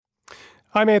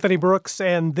I'm Anthony Brooks,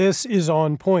 and this is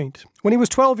On Point. When he was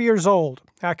 12 years old,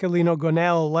 Aquilino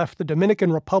Gonell left the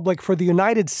Dominican Republic for the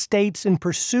United States in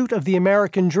pursuit of the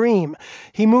American dream.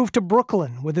 He moved to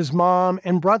Brooklyn with his mom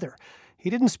and brother. He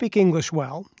didn't speak English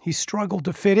well. He struggled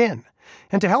to fit in.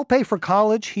 And to help pay for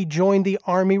college, he joined the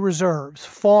Army Reserves,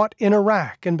 fought in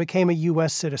Iraq, and became a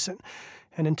U.S. citizen.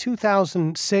 And in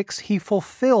 2006, he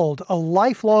fulfilled a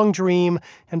lifelong dream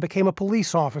and became a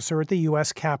police officer at the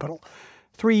U.S. Capitol.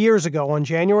 3 years ago, on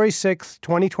January 6,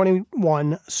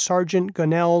 2021, Sergeant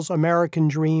Gonell's American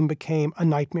dream became a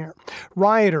nightmare.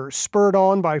 Rioters, spurred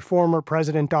on by former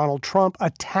President Donald Trump,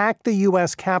 attacked the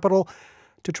U.S. Capitol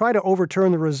to try to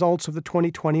overturn the results of the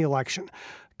 2020 election.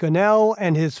 Gonell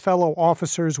and his fellow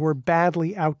officers were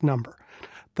badly outnumbered.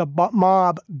 The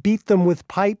mob beat them with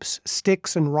pipes,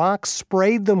 sticks, and rocks,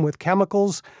 sprayed them with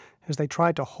chemicals as they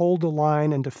tried to hold the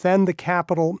line and defend the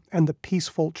Capitol and the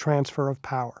peaceful transfer of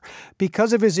power.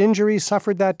 Because of his injuries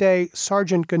suffered that day,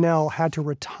 Sergeant Gonell had to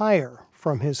retire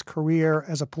from his career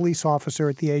as a police officer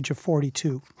at the age of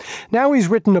 42. Now he's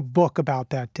written a book about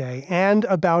that day and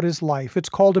about his life. It's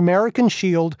called American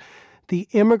Shield, The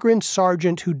Immigrant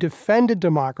Sergeant Who Defended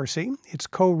Democracy. It's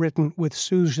co-written with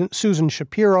Susan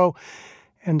Shapiro.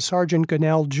 And Sergeant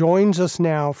Gonell joins us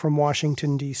now from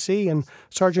Washington, D.C. And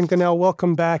Sergeant Gonell,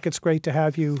 welcome back. It's great to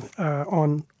have you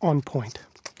on Point.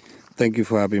 Thank you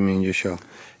for having me on your show.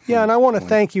 Yeah, and I want to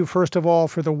thank you, first of all,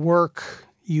 for the work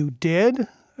you did,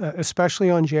 especially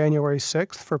on January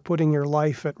 6th, for putting your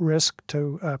life at risk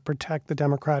to protect the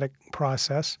democratic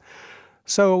process.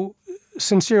 So,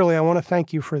 sincerely, I want to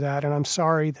thank you for that, and I'm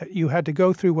sorry that you had to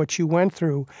go through what you went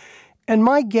through. And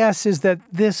my guess is that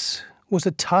this was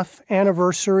a tough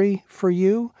anniversary for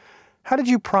you. How did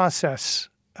you process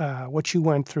what you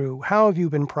went through? How have you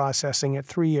been processing it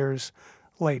 3 years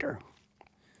later?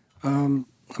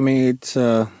 It's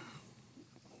a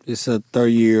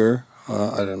third year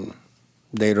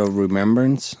date of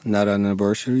remembrance, not an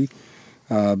anniversary,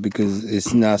 because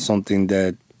it's not something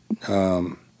that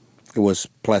it was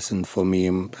pleasant for me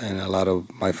and a lot of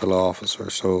my fellow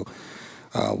officers. So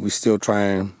I'm still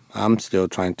trying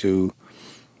to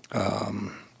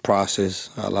process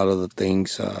a lot of the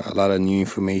things, a lot of new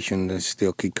information that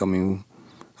still keep coming,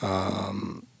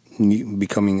 be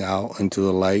coming out into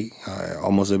the light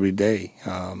almost every day.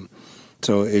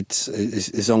 So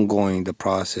it's ongoing, the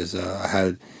process.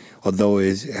 Although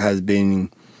it has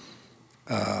been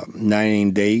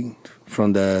 9 days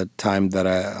from the time that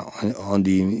on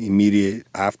the immediate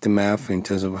aftermath in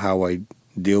terms of how I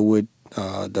deal with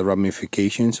the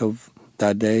ramifications of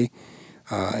that day.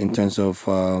 In terms of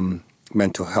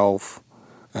mental health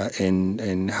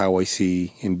and how I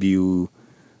see and view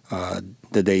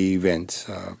the day events.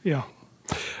 Yeah.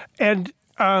 And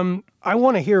I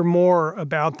want to hear more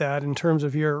about that in terms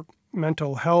of your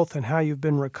mental health and how you've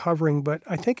been recovering, but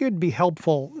I think it would be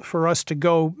helpful for us to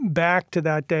go back to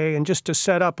that day and just to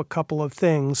set up a couple of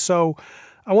things. So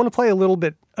I want to play a little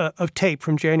bit of tape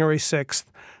from January 6th.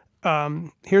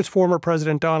 Here's former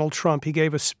President Donald Trump. He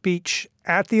gave a speech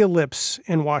at the Ellipse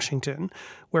in Washington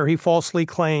where he falsely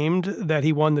claimed that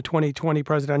he won the 2020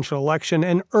 presidential election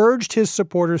and urged his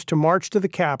supporters to march to the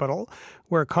Capitol,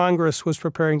 where Congress was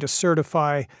preparing to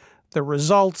certify the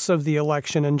results of the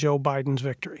election and Joe Biden's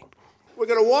victory. We're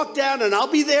going to walk down, and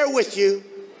I'll be there with you.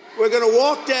 We're going to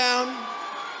walk down.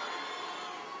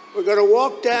 We're going to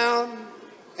walk down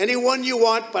anyone you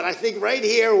want, but I think right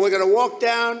here we're going to walk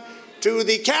down to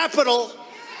the Capitol,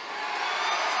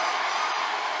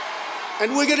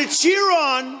 and we're going to cheer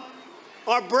on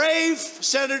our brave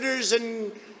senators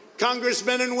and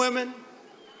congressmen and women,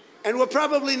 and we're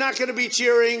probably not going to be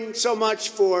cheering so much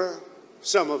for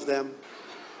some of them,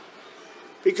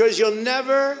 because you'll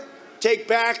never take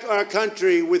back our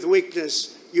country with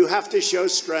weakness. You have to show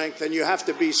strength, and you have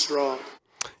to be strong.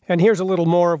 And here's a little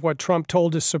more of what Trump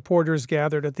told his supporters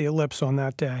gathered at the Ellipse on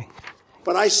that day.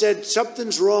 But I said,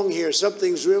 something's wrong here.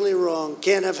 Something's really wrong.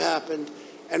 Can't have happened.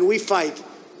 And we fight.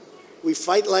 We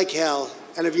fight like hell.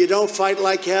 And if you don't fight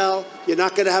like hell, you're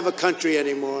not going to have a country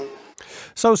anymore.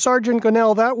 So, Sergeant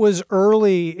Gonell, that was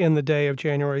early in the day of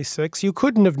January 6th. You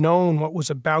couldn't have known what was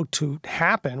about to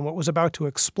happen, what was about to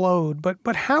explode.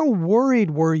 But how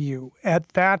worried were you at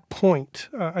that point?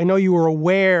 I know you were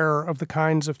aware of the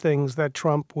kinds of things that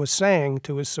Trump was saying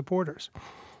to his supporters.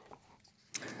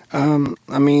 The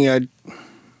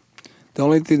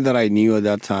only thing that I knew at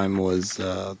that time was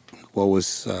what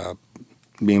was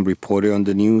being reported on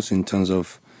the news in terms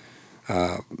of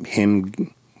him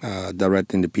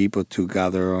directing the people to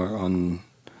gather on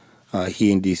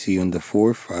here in D.C. on the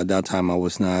 4th. At that time, I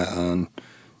was not on.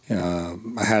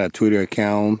 I had a Twitter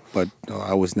account, but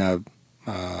I was not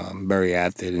very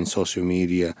active in social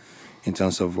media in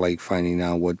terms of like finding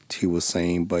out what he was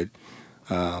saying. But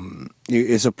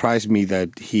it surprised me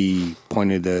that he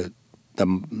pointed the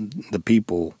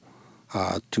people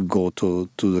to go to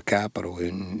the Capitol,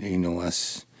 and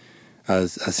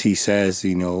as he says,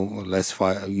 let's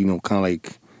fight. Kind of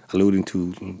like alluding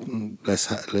to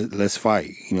let's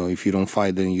fight. If you don't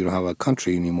fight, then you don't have a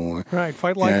country anymore. Right,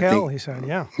 fight like hell, he said.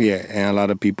 Yeah. Yeah, and a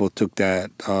lot of people took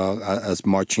that as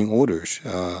marching orders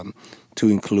to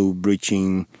include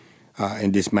breaching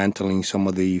and dismantling some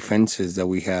of the fences that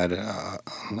we had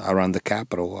around the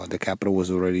Capitol. The Capitol was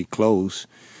already closed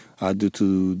due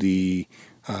to the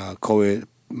COVID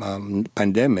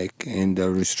pandemic and the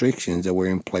restrictions that were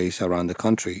in place around the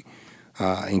country.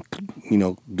 And,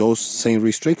 those same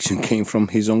restrictions came from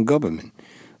his own government.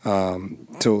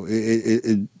 So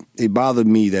it bothered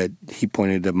me that he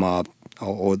pointed the mob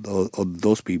or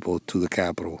those people to the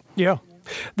Capitol. Yeah.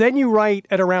 Then you write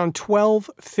at around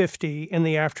 12:50 in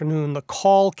the afternoon, the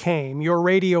call came. Your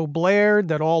radio blared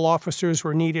that all officers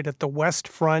were needed at the West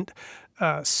Front.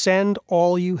 Send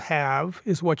all you have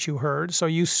is what you heard. So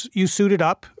you suited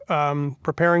up,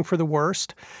 preparing for the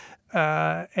worst,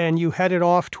 and you headed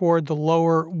off toward the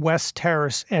lower West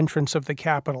Terrace entrance of the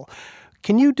Capitol.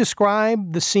 Can you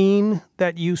describe the scene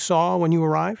that you saw when you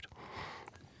arrived?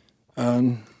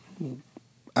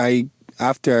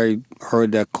 After I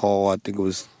heard that call, I think it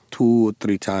was 2 or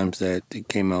 3 times that it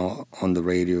came out on the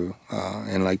radio.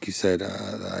 And like you said,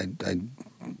 I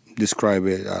describe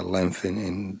it at length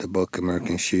in the book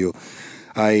American Shield.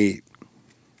 I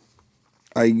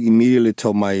immediately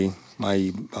told my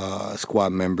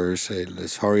squad members, hey,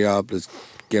 let's hurry up, let's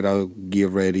get our gear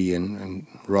ready and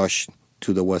rush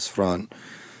to the West Front.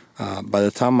 By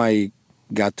the time I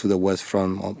got to the West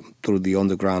Front through the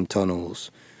underground tunnels,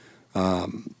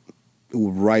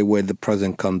 right where the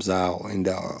president comes out in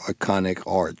the iconic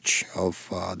arch of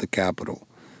the Capitol,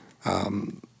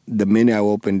 the minute I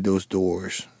opened those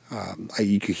doors,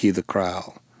 you could hear the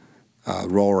crowd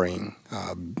roaring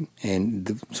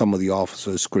and some of the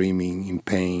officers screaming in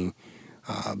pain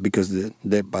because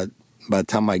by the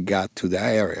time I got to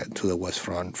that area, to the West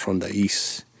Front, from the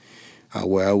east,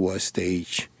 where I was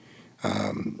staged,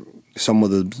 some of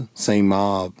the same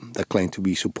mob that claimed to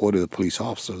be supportive of the police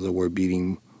officers that were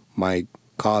beating my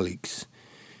colleagues.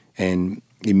 And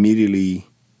immediately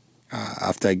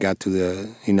after I got to the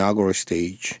inaugural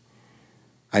stage,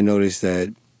 I noticed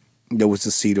that there was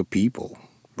a sea of people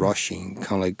rushing,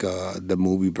 kind of like the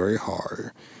movie Very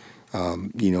Hard,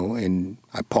 and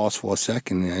I paused for a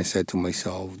second and I said to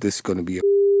myself, this is going to be a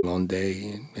long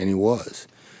day, and it was.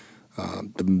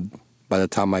 By the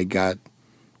time I got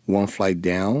one flight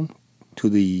down to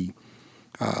the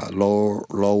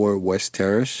lower West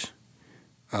Terrace,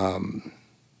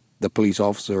 the police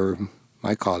officer,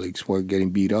 my colleagues, were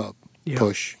getting beat up,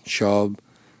 pushed, shoved,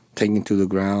 taken to the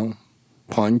ground,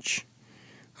 punched,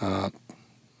 and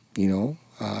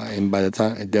by the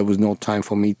time, there was no time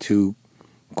for me to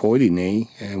coordinate,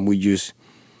 and we just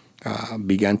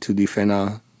began to defend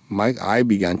I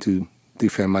began to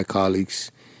defend my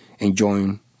colleagues and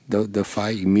join the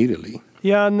fight immediately.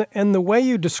 Yeah, and the way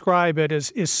you describe it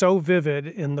is so vivid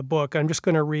in the book. I'm just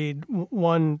going to read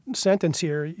one sentence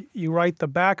here. You write, "The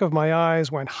back of my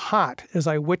eyes went hot as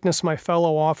I witnessed my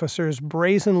fellow officers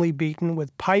brazenly beaten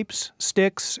with pipes,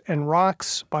 sticks, and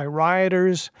rocks by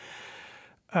rioters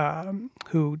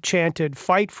who chanted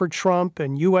 'Fight for Trump'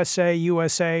 and 'USA,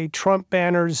 USA,' Trump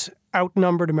banners,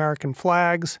 outnumbered American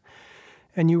flags."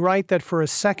 And you write that for a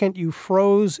second you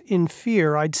froze in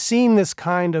fear. I'd seen this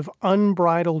kind of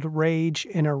unbridled rage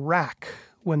in Iraq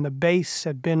when the base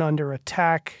had been under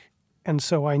attack, and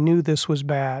so I knew this was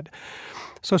bad.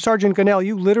 So, Sergeant Gonell,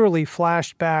 you literally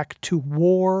flashed back to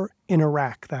war in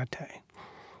Iraq that day.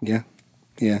 Yeah,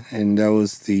 and that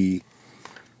was the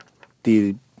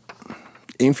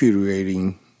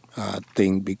infuriating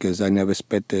thing, because I never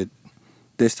expected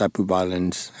this type of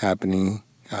violence happening,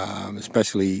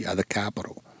 especially at the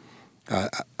Capitol,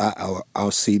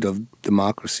 our seat of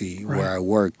democracy, right, where I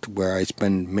worked, where I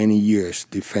spent many years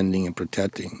defending and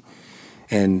protecting.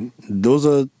 And these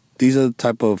are the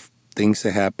type of things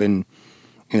that happen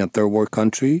in a third world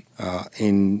country,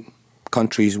 in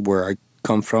countries where I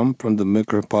come from the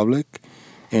Dominican Republic,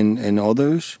 and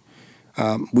others.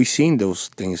 We've seen those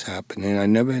things happen, and I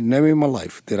never in my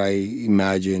life did I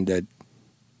imagine that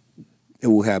it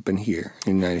will happen here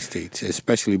in the United States,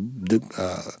 especially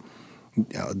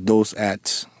those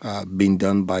acts being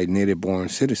done by native-born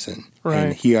citizens. Right.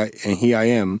 And here I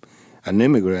am, an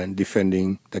immigrant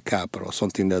defending the Capitol,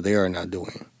 something that they are not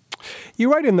doing.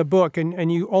 You write in the book,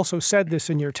 and you also said this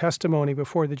in your testimony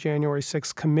before the January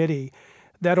 6th committee,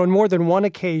 that on more than one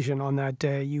occasion on that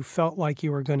day, you felt like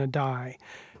you were going to die.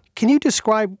 Can you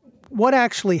describe what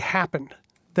actually happened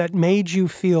that made you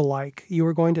feel like you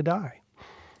were going to die?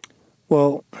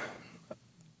 Well,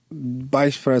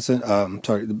 Vice President,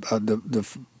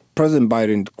 the President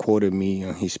Biden quoted me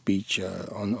on his speech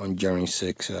on January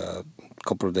 6th a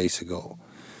couple of days ago.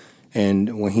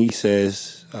 And when he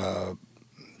says,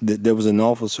 there was an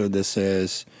officer that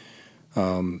says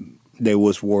there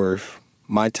was worse,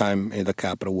 my time in the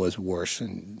Capitol was worse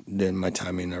than my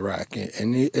time in Iraq.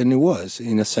 And it was,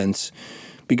 in a sense,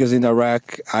 because in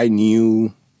Iraq, I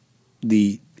knew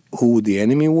who the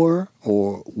enemy were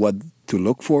or what to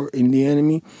look for in the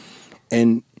enemy.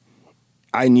 And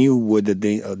I knew what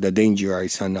the danger I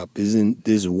signed up is in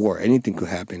this war. Anything could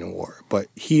happen in war. But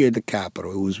here at the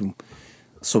Capitol, it was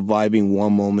surviving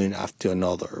one moment after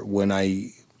another. When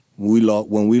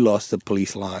we lost the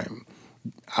police line,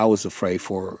 I was afraid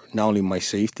for not only my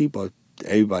safety, but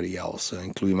everybody else,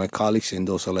 including my colleagues and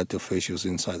those elected officials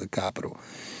inside the Capitol.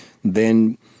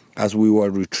 Then, as we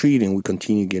were retreating, we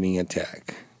continued getting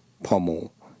attacked,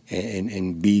 pummeled,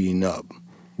 and beating up,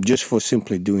 just for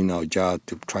simply doing our job,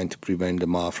 trying to prevent the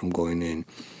mob from going in.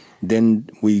 Then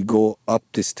we go up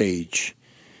the stage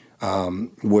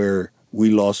where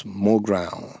we lost more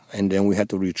ground, and then we had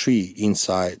to retreat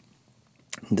inside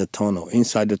the tunnel.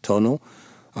 Inside the tunnel,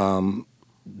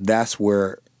 that's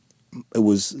where it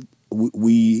was.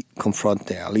 We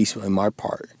confronted, at least in my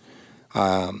part,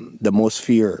 the most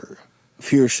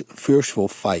fearful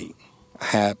fight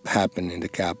happened in the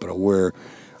Capitol, where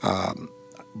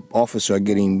officers are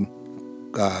getting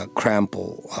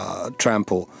trampled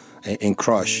and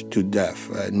crushed to death.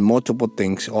 And multiple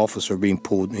things, officers being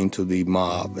pulled into the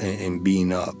mob and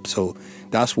being up. So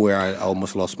that's where I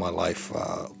almost lost my life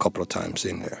a couple of times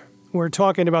in there. We're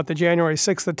talking about the January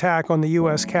 6th attack on the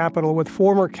U.S. Capitol with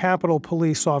former Capitol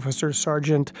Police Officer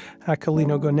Sergeant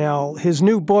Aquilino Gonell. His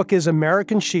new book is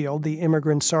American Shield, the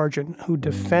Immigrant Sergeant Who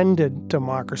Defended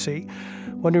Democracy.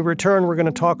 When we return, we're going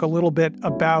to talk a little bit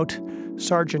about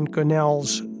Sergeant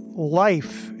Gonell's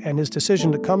life and his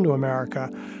decision to come to America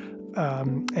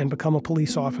and become a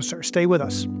police officer. Stay with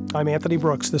us. I'm Anthony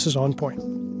Brooks. This is On Point.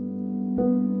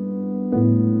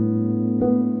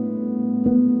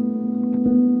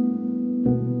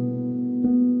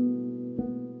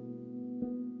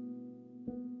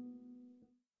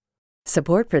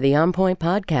 Support for the On Point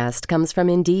podcast comes from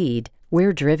Indeed.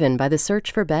 We're driven by the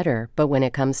search for better, but when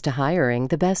it comes to hiring,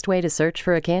 the best way to search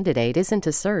for a candidate isn't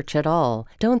to search at all.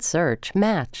 Don't search,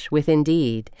 match with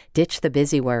Indeed. Ditch the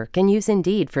busy work and use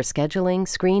Indeed for scheduling,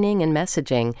 screening, and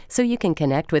messaging so you can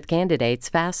connect with candidates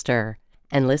faster.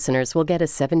 And listeners will get a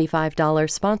 $75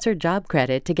 sponsored job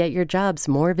credit to get your jobs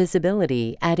more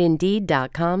visibility at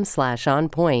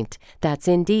Indeed.com/onpoint. That's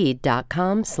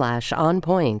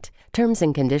Indeed.com/onpoint. Terms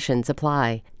and conditions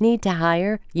apply. Need to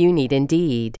hire? You need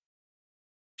Indeed.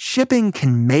 Shipping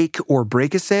can make or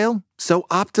break a sale, so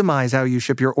optimize how you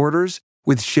ship your orders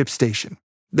with ShipStation.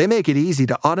 They make it easy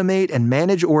to automate and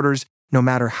manage orders no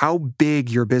matter how big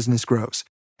your business grows.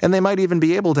 And they might even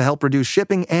be able to help reduce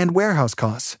shipping and warehouse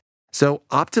costs. So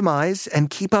optimize and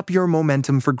keep up your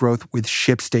momentum for growth with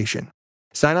ShipStation.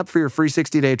 Sign up for your free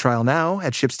 60-day trial now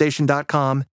at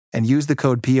ShipStation.com and use the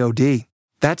code POD.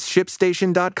 That's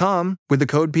ShipStation.com with the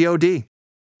code POD.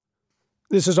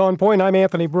 This is On Point. I'm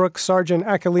Anthony Brooks. Sergeant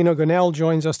Aquilino Gonell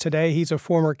joins us today. He's a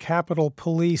former Capitol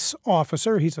Police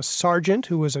officer. He's a sergeant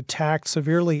who was attacked,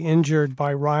 severely injured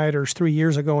by rioters 3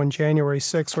 years ago on January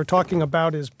 6th. We're talking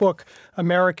about his book,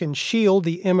 American Shield,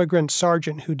 the Immigrant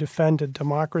Sergeant Who Defended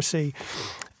Democracy.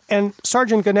 And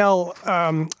Sergeant Gonell,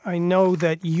 I know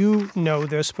that you know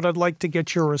this, but I'd like to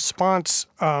get your response.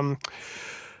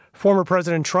 Former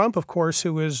President Trump, of course,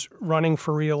 who is running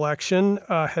for re-election,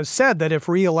 has said that if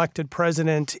re-elected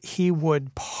president, he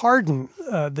would pardon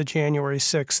the January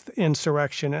 6th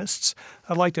insurrectionists.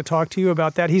 I'd like to talk to you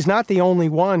about that. He's not the only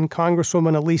one.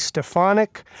 Congresswoman Elise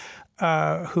Stefanik,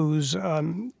 who's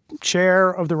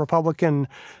chair of the Republican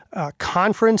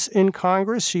conference in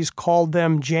Congress. She's called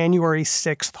them January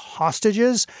 6th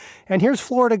hostages. And here's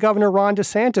Florida Governor Ron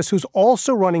DeSantis, who's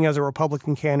also running as a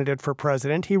Republican candidate for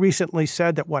president. He recently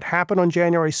said that what happened on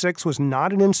January 6th was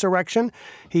not an insurrection.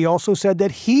 He also said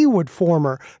that he would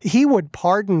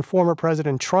pardon former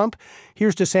President Trump.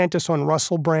 Here's DeSantis on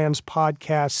Russell Brand's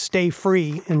podcast, Stay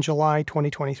Free, in July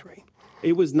 2023.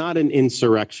 It was not an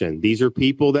insurrection. These are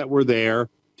people that were there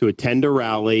to attend a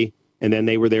rally, and then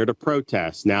they were there to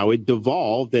protest. Now, it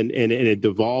devolved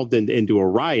into a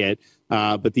riot.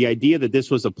 But the idea that this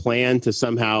was a plan to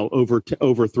somehow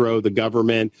overthrow the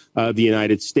government of the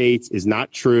United States is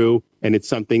not true. and it's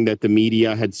something that the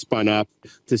media had spun up.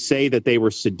 To say that they were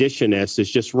seditionists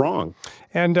is just wrong.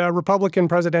 And Republican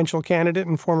presidential candidate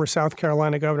and former South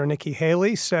Carolina Governor Nikki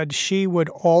Haley said she would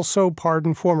also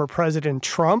pardon former President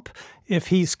Trump if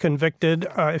he's convicted,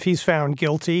 if he's found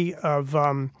guilty of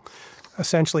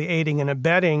essentially aiding and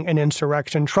abetting an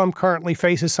insurrection. Trump currently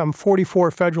faces some 44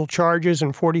 federal charges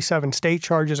and 47 state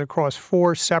charges across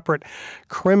 4 separate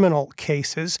criminal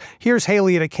cases. Here's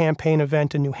Haley at a campaign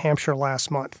event in New Hampshire last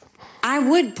month. I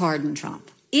would pardon Trump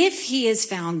if he is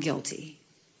found guilty.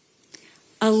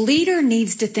 A leader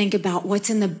needs to think about what's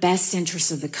in the best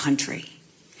interest of the country.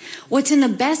 What's in the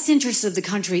best interest of the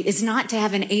country is not to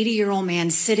have an 80-year-old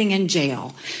man sitting in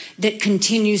jail that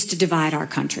continues to divide our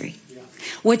country.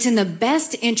 What's in the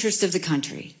best interest of the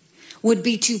country would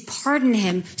be to pardon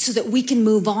him so that we can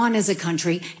move on as a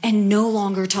country and no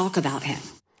longer talk about him.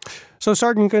 So,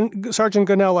 Sergeant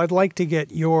Gonell, I'd like to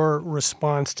get your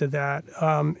response to that.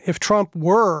 If Trump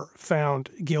were found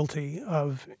guilty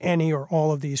of any or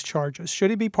all of these charges, should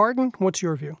he be pardoned? What's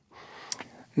your view?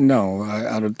 No,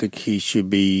 I don't think he should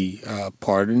be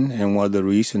pardoned. And one of the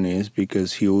reason is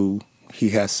because he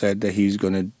has said that he's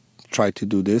going to try to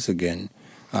do this again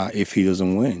if he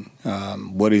doesn't win.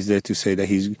 What is there to say that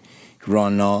he's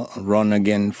run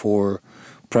again for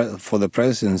the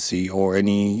presidency or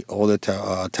any other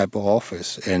type of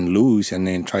office and lose and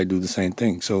then try to do the same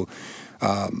thing? So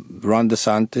Ron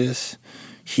DeSantis,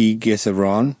 he gets a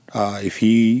run. If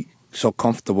he so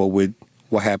comfortable with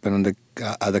what happened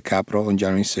at the Capitol on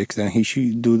January 6th, then he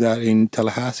should do that in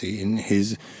Tallahassee, in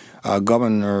his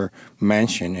governor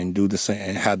mansion, and do the same,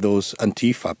 and have those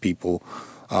Antifa people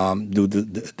do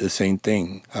the same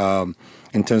thing.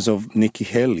 In terms of Nikki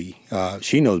Haley,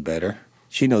 she knows better.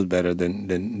 She knows better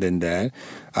than that.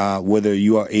 Whether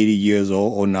you are 80 years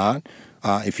old or not,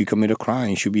 if you commit a crime,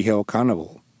 you should be held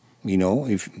accountable.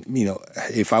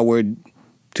 If I were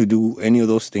to do any of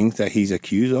those things that he's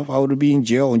accused of, I would be in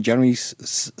jail on January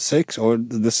 6th or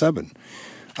the 7th.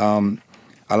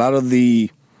 A lot of the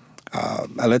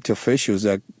elected officials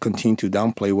that continue to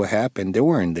downplay what happened, they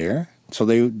weren't there. So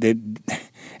they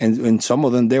and some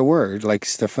of them there were, like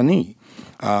Stephanie.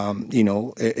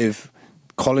 If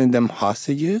calling them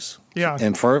hostages. Yeah.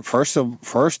 And first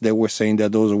they were saying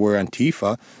that those were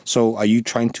Antifa. So are you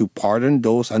trying to pardon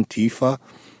those Antifa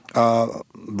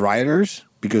rioters?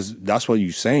 Because that's what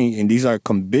you're saying. And these are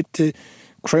convicted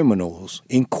criminals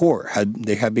in court.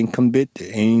 They have been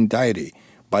convicted and indicted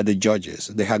by the judges.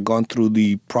 They had gone through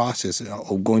the process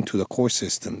of going to the court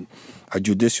system, a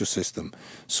judicial system.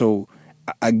 So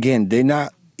again, they're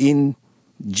not in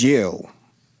jail,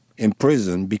 in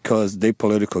prison, because they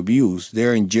political views.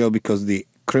 They're in jail because the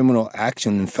criminal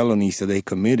action and felonies that they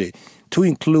committed, to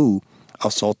include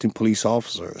assaulting police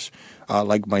officers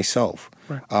like myself.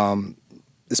 Right.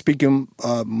 Speaking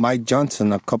Mike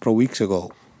Johnson a couple of weeks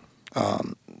ago, I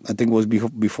think it was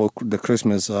before the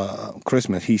Christmas,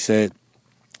 he said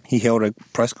he held a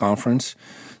press conference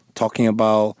talking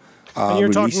about and you're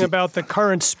talking about the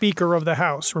current Speaker of the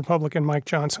House, Republican Mike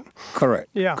Johnson. Correct.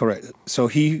 Yeah. Correct. So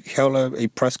he held a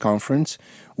press conference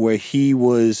where he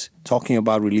was talking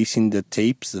about releasing the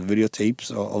videotapes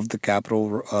of the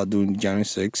Capitol during January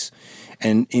 6th.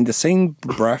 And in the same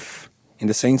breath, in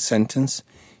the same sentence,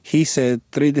 he said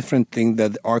 3 different things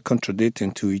that are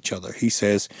contradicting to each other. He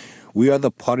says, we are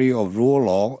the party of rule of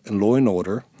law and law and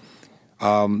order.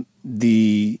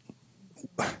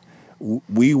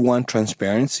 We want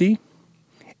transparency.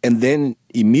 And then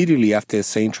immediately after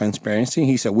saying transparency,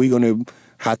 he said, we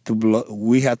have to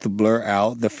blur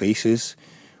out the faces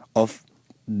of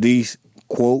these,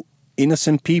 quote,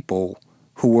 innocent people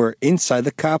who were inside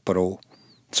the Capitol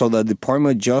so that the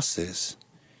Department of Justice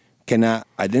cannot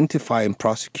identify and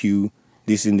prosecute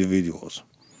these individuals.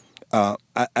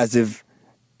 As if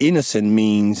innocent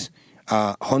means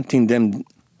hunting them,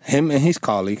 him and his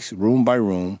colleagues, room by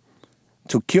room,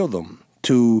 to kill them.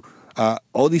 To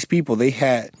all these people, they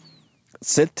had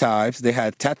set types, they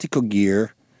had tactical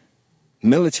gear,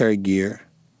 military gear,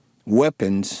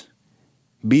 weapons,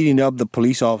 beating up the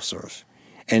police officers,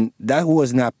 and that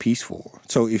was not peaceful.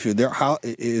 So if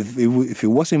it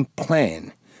wasn't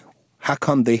planned, how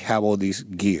come they have all this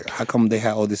gear? How come they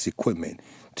have all this equipment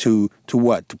to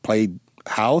what? To play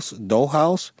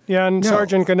dollhouse? Yeah, and No.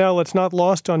 Sergeant Gonell, it's not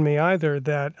lost on me either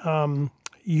that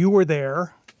you were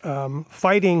there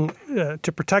fighting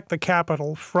to protect the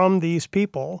Capitol from these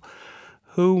people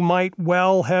who might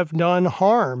well have done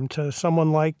harm to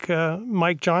someone like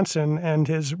Mike Johnson and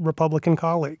his Republican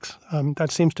colleagues. That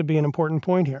seems to be an important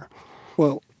point here.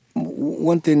 Well,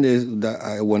 one thing that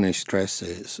I want to stress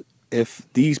is if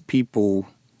these people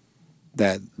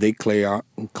that they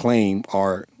claim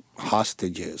are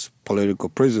hostages, political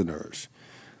prisoners,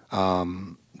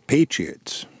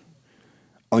 patriots.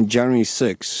 On January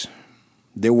 6th,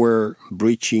 they were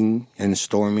breaching and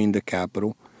storming the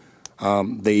Capitol.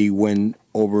 They went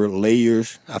over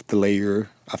layers after layer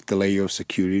after layer of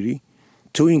security,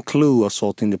 to include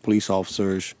assaulting the police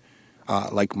officers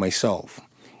like myself.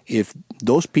 If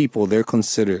those people, they're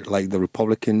considered like the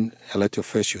Republican elected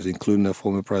officials, including the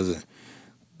former president,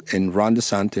 and Ron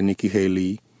DeSantis, Nikki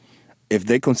Haley, if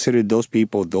they consider those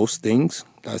people those things,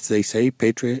 as they say,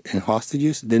 patriot and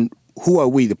hostages, then who are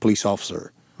we, the police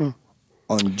officer,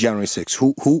 on January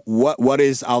 6th? What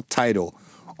is our title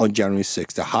on January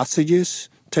 6th? The hostages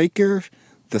takers,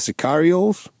 the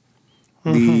sicarios,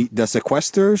 the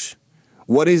sequesters.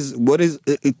 What is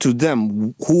to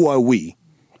them? Who are we?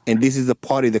 And this is the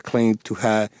party that claimed to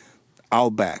have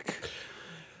our back.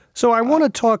 So I want to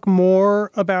talk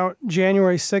more about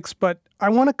January 6th, but I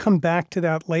want to come back to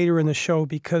that later in the show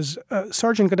because,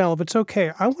 Sergeant Gonell, if it's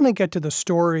okay, I want to get to the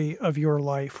story of your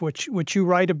life, which you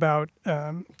write about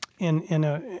in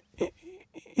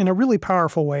a really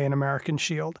powerful way in American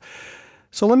Shield.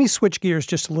 So let me switch gears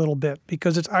just a little bit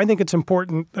because I think it's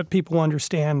important that people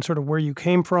understand sort of where you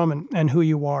came from and who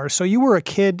you are. So you were a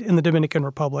kid in the Dominican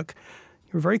Republic.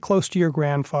 You were very close to your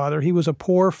grandfather. He was a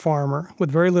poor farmer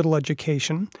with very little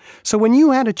education. So when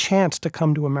you had a chance to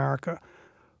come to America,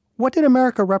 what did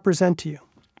America represent to you?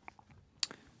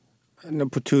 An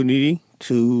opportunity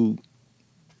to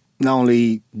not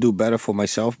only do better for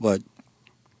myself, but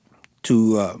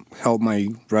to help my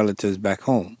relatives back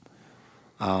home.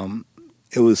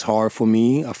 It was hard for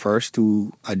me at first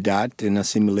to adapt and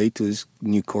assimilate to this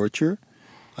new culture.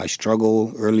 I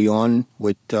struggled early on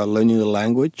with learning the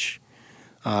language.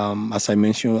 As I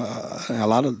mentioned a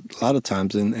lot of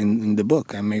times in the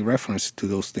book, I make reference to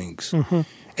those things.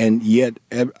 And yet,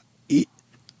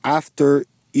 after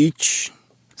each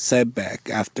setback,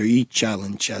 after each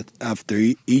challenge, after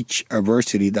each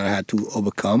adversity that I had to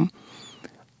overcome,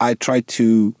 I tried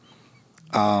to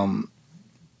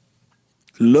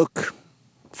look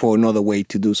for another way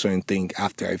to do certain things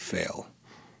after I fail,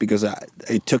 because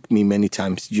it took me many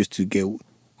times just to get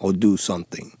or do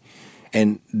something,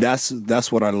 and that's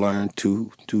what I learned to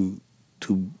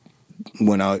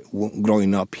when I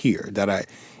growing up here, that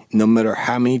no matter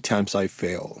how many times I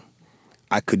fail,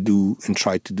 I could do and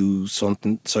try to do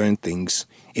certain things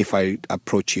if I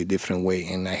approach it a different way,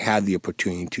 and I had the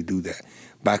opportunity to do that.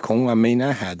 Back home, I may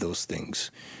not have those things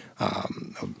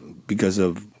because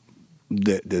of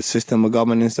the system of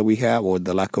governance that we have or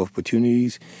the lack of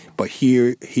opportunities. But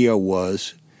here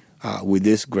was with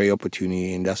this great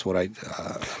opportunity, and that's what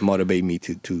motivate me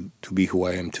to be who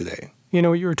I am today. You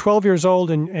know, you're 12 years old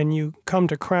and you come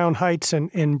to Crown Heights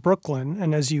in Brooklyn.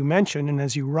 And as you mentioned and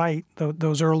as you write,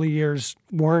 those early years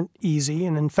weren't easy.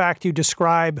 And in fact, you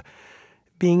describe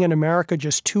being in America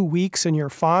just 2 weeks and your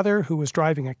father, who was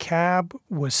driving a cab,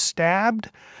 was stabbed.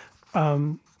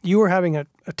 You were having a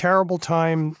terrible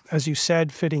time, as you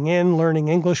said, fitting in. Learning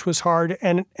English was hard.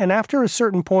 And after a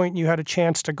certain point, you had a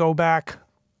chance to go back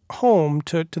home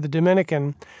to the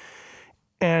Dominican.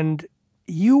 And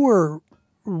you were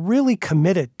really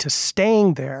committed to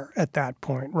staying there at that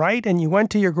point, right? And you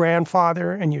went to your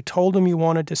grandfather and you told him you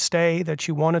wanted to stay, that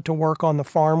you wanted to work on the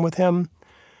farm with him.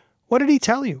 What did he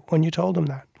tell you when you told him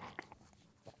that?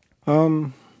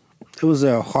 It was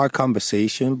a hard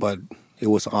conversation, but it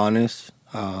was honest.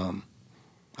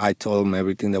 I told him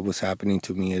everything that was happening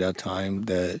to me at that time,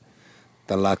 that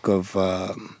the lack of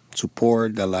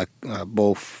support, the lack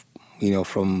both,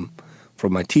 from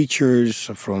my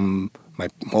teachers, from my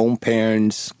own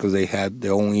parents, because they had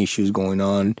their own issues going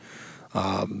on.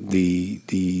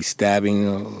 The stabbing,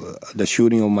 the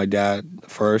shooting of my dad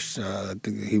first.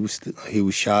 He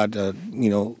was shot.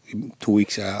 2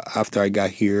 weeks after I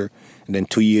got here, and then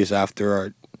 2 years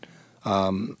after.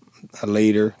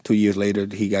 2 years later,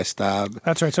 he got stabbed.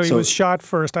 That's right. So he was shot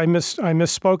first. I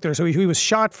misspoke there. So he was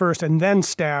shot first and then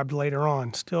stabbed later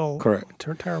on. Still correct.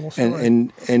 Terrible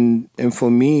story. And for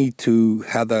me to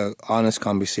have the honest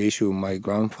conversation with my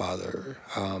grandfather,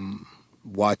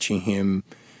 watching him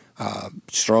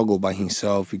struggle by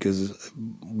himself, because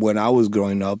when I was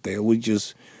growing up, it was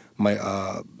just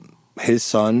his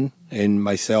son and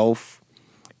myself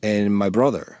and my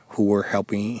brother who were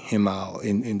helping him out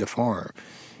in the farm.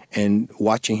 And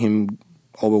watching him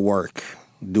overwork,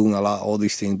 doing all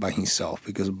these things by himself,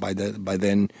 because by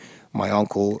then my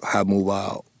uncle had moved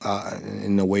out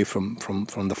and away from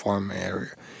the farm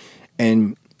area,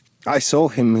 and I saw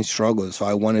him struggle. So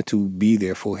I wanted to be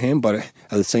there for him, but at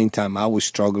the same time I was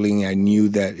struggling. I knew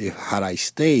that had I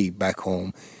stayed back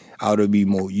home, I would be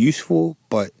more useful.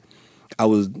 But I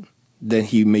was then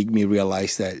he made me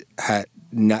realize that I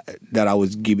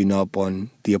was giving up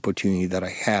on the opportunity that I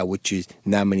had, which is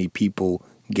not many people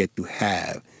get to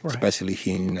have, right, especially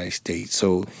here in the United States.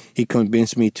 So he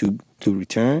convinced me to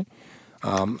return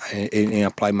and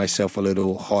apply myself a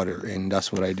little harder, and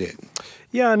that's what I did.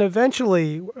 Yeah, and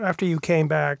eventually, after you came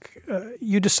back,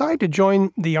 you decided to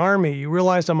join the Army. You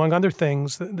realized, among other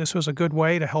things, that this was a good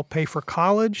way to help pay for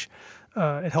college.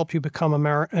 It helped you become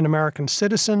an American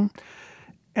citizen.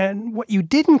 And what you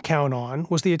didn't count on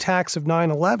was the attacks of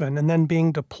 9/11 and then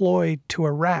being deployed to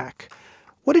Iraq.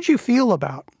 What did you feel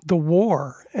about the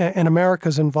war and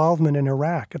America's involvement in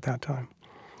Iraq at that time?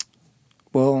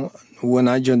 Well, when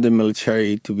I joined the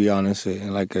military, to be honest,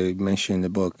 and like I mentioned in the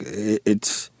book,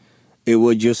 it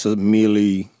was just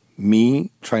merely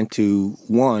me trying to,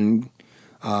 one,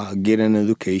 get an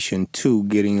education, two,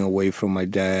 getting away from my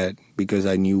dad because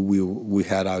I knew we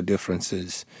had our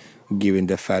differences, given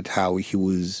the fact how he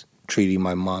was treating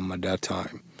my mom at that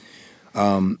time.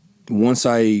 Once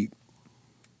I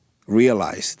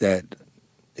realized that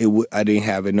I didn't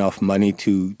have enough money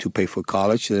to pay for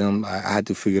college, then I had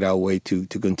to figure out a way to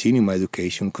continue my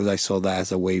education because I saw that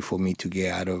as a way for me to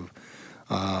get out of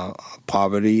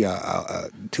poverty,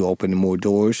 to open more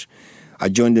doors. I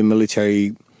joined the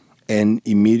military, and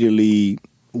immediately,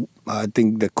 I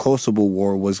think the Kosovo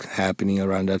War was happening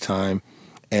around that time,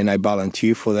 and I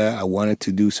volunteered for that. I wanted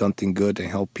to do something good and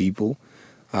help people,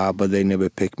 but they never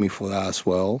picked me for that as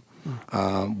well.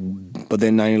 But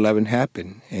then 9/11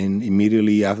 happened, and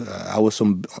immediately I was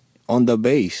on the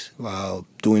base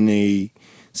doing a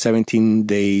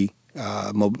 17-day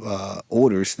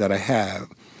orders that I have,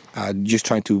 just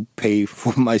trying to pay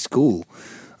for my school.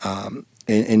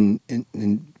 And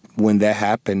when that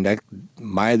happened,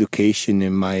 my education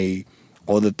and my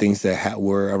all the things that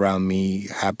were around me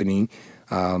happening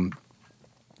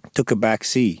took a back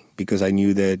seat because I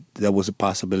knew that there was a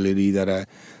possibility that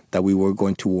we were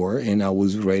going to war, and I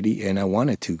was ready and I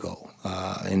wanted to go.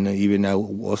 And even I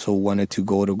also wanted to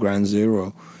go to Ground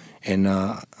Zero and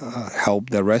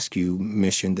help the rescue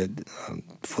mission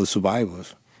for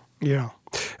survivors. Yeah.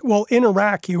 Well, in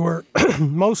Iraq, you were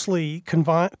mostly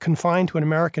confined to an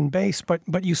American base,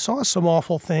 but you saw some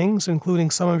awful things,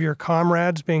 including some of your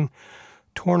comrades being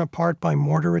torn apart by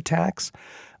mortar attacks.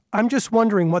 I'm just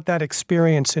wondering what that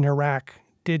experience in Iraq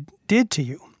did to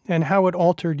you and how it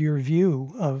altered your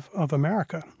view of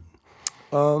America.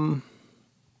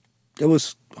 It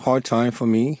was a hard time for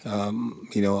me.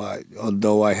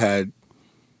 Although I had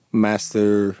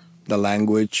mastered the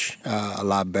language a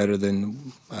lot better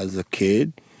than as a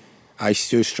kid, I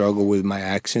still struggle with my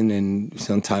accent, and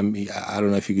sometimes, I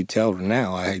don't know if you could tell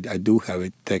now, I do have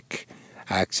a thick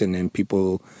accent, and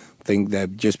people think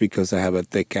that just because I have a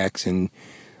thick accent,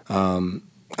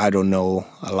 I don't know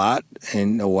a lot,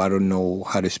 or I don't know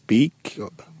how to speak.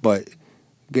 But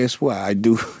guess what? I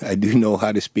do know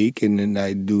how to speak, and then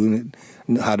I do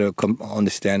know how to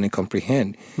understand and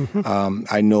comprehend. Mm-hmm.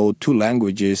 I know 2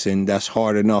 languages, and that's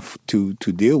hard enough to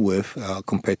deal with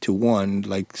compared to one.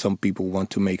 Like some people want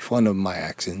to make fun of my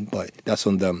accent, but that's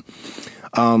on them.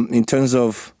 In terms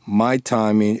of my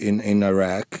time in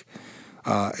Iraq,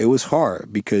 it was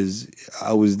hard because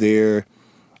I was there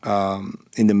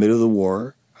in the middle of the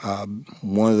war.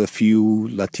 One of the few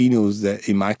Latinos that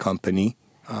in my company,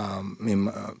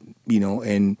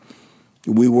 and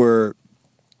we were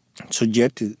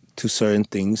subjected to certain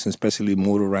things, especially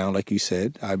move around, like you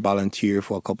said. I volunteered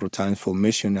for a couple of times for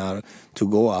mission to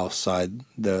go outside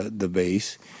the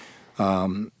base,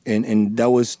 and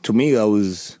that was, to me, that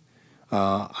was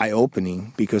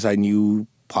eye-opening because I knew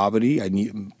poverty. I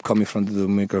knew, coming from the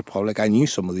Dominican Republic, I knew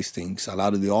some of these things. A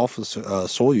lot of the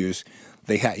soldiers,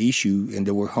 they had issue and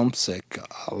they were homesick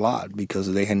a lot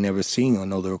because they had never seen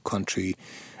another country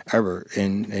ever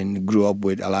and grew up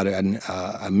with a lot of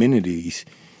amenities.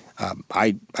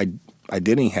 I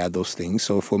didn't have those things,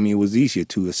 so for me it was easier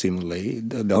to assimilate.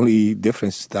 The only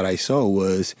difference that I saw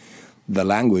was the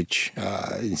language.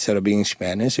 Instead of being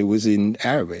Spanish, it was in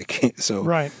Arabic.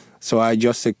 Right. So I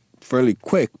adjusted fairly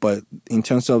quick, but in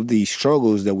terms of the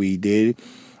struggles that we did,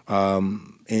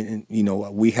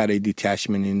 we had a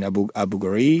detachment in Abu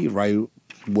Ghraib right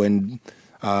when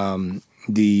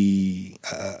the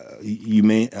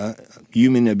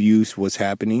human abuse was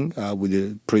happening with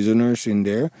the prisoners in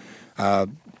there.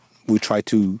 We tried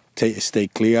to stay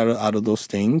clear out of those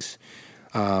things.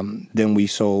 Then we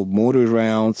saw mortar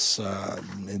rounds,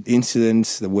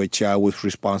 incidents which I was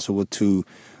responsible to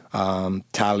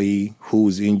tally who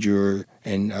was injured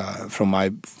and from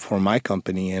my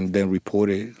company, and then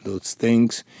reported those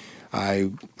things.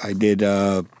 I did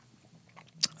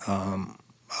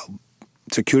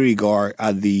security guard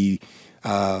at the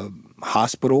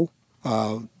hospital,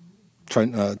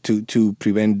 trying to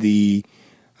prevent the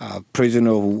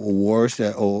prisoner of wars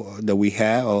that we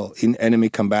have, or enemy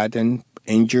combatant,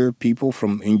 injure people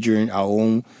from injuring our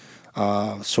own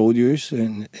soldiers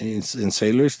and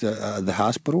sailors at the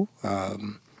hospital.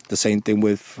 The same thing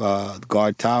with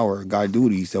guard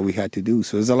duties that we had to do.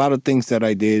 So there's a lot of things that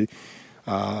I did,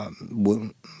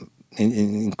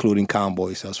 including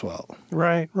convoys as well.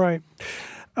 Right.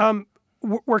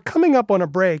 We're coming up on a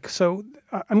break, so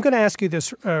I'm going to ask you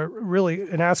this really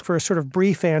and ask for a sort of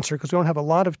brief answer because we don't have a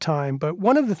lot of time. But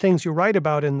one of the things you write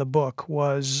about in the book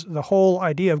was the whole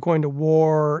idea of going to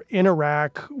war in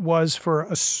Iraq was for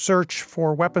a search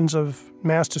for weapons of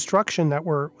mass destruction that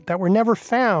were never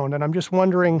found. And I'm just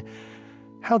wondering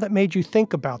how that made you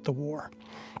think about the war.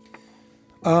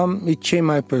 It changed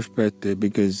my perspective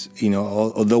because,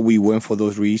 although we went for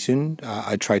those reasons,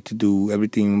 I tried to do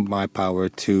everything in my power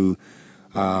to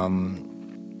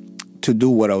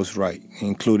do what I was right,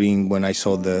 including when I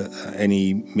saw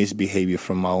any misbehavior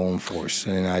from my own force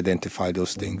and identify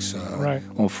those things. Right.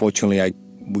 Unfortunately, I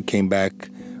came back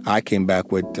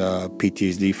with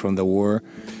PTSD from the war.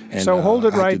 And, so hold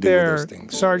it right there,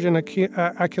 Sergeant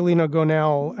Aquilino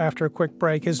Gonell, after a quick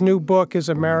break. His new book is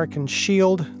American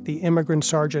Shield, The Immigrant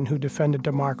Sergeant Who Defended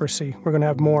Democracy. We're going to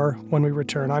have more when we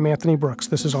return. I'm Anthony Brooks.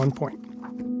 This is On Point.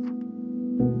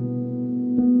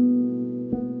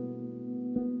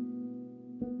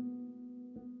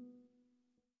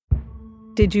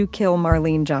 Did you kill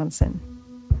Marlene Johnson?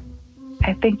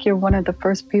 I think you're one of the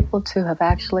first people to have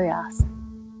actually asked.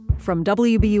 From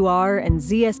WBUR and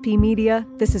ZSP Media,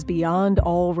 this is Beyond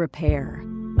All Repair,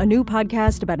 a new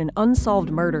podcast about an unsolved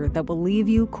murder that will leave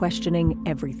you questioning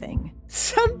everything.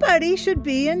 Somebody should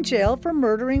be in jail for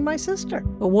murdering my sister.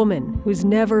 A woman who's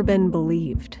never been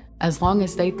believed. As long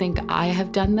as they think I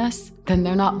have done this, then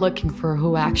they're not looking for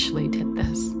who actually did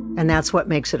this. And that's what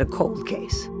makes it a cold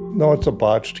case. No, it's a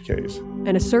botched case.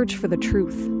 And a search for the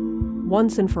truth,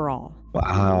 once and for all.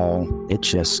 Wow, it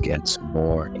just gets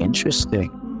more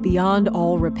interesting. Beyond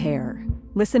All Repair.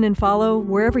 Listen and follow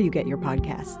wherever you get your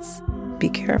podcasts. Be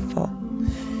careful.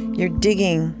 You're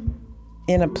digging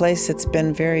in a place that's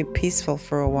been very peaceful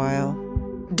for a while.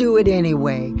 Do it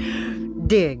anyway.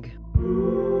 Dig.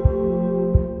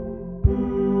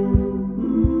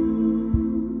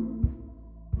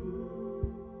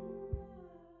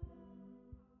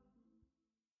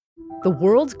 The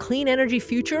world's clean energy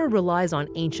future relies on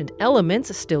ancient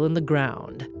elements still in the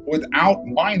ground. Without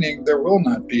mining, there will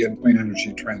not be a clean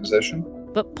energy transition.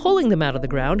 But pulling them out of the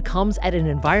ground comes at an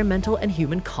environmental and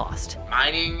human cost.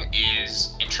 Mining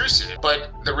is intrusive,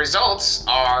 but the results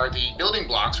are the building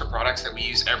blocks for products that we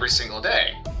use every single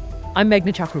day. I'm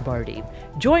Meghna Chakrabarti.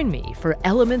 Join me for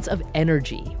Elements of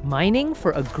Energy, Mining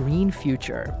for a Green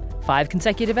Future. 5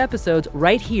 consecutive episodes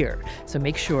right here, so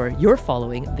make sure you're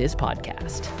following this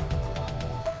podcast.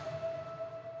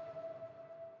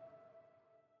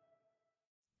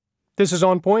 This is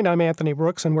On Point. I'm Anthony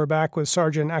Brooks, and we're back with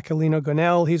Sergeant Aquilino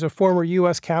Gonell. He's a former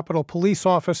U.S. Capitol Police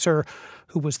officer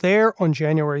who was there on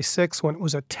January 6th when it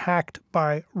was attacked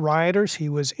by rioters. He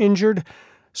was injured.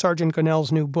 Sergeant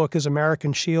Gonell's new book is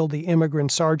American Shield, The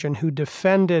Immigrant Sergeant Who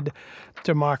Defended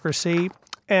Democracy.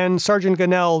 And Sergeant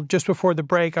Gonell, just before the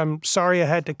break, I'm sorry I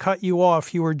had to cut you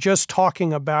off. You were just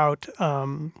talking about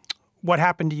what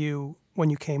happened to you when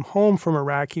you came home from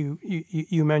Iraq.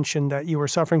 You mentioned that you were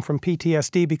suffering from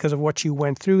PTSD because of what you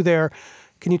went through there.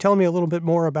 Can you tell me a little bit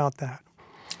more about that?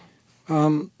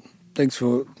 Thanks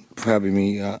for having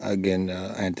me again,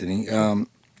 Anthony.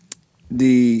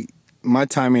 My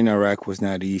time in Iraq was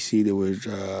not easy. There was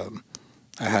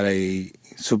I had a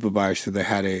supervisor that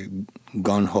had a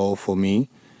gun hole for me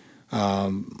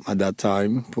at that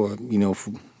time for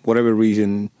whatever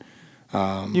reason.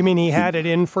 You mean he had it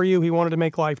in for you? He wanted to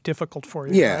make life difficult for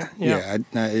you? Yeah, right?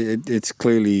 Yeah. It's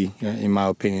clearly, in my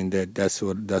opinion, that's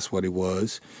what it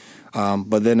was.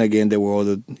 But then again, there were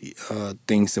other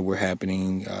things that were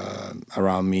happening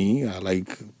around me,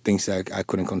 like things that I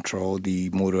couldn't control, the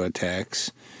mortar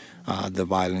attacks, the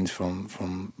violence from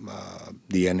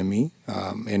the enemy,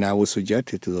 and I was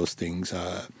subjected to those things.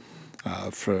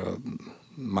 For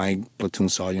my platoon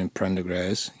sergeant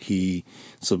Prendergrass, he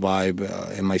survived,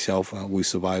 and myself, we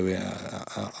survived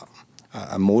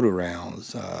a mortar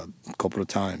rounds a couple of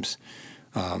times.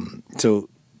 So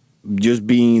just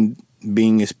being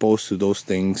exposed to those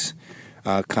things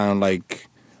kind of like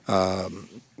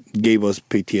gave us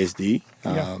PTSD,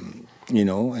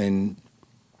 and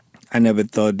I never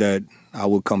thought that I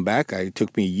would come back. It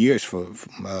took me years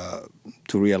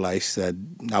to realize that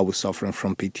I was suffering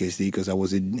from PTSD because I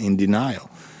was in denial.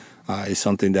 It's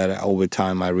something that over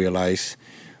time I realized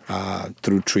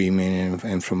through treatment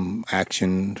and from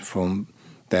action, from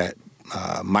that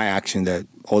my action that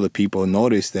other people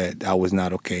noticed that I was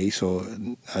not okay. So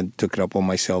I took it up on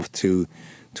myself to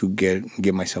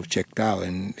get myself checked out,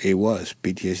 and it was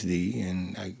PTSD.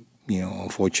 And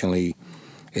unfortunately,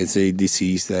 it's a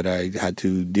disease that I had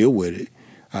to deal with.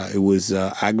 It was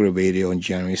aggravated on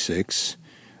January 6th,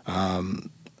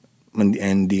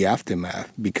 and the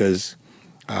aftermath, because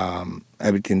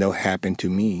everything that happened to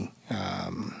me,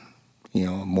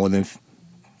 more than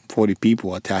 40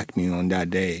 people attacked me on that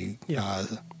day. Yeah.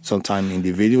 Sometimes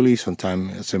individually,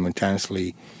 sometimes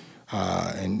simultaneously,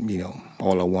 and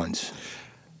all at once.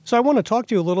 So I want to talk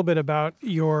to you a little bit about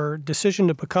your decision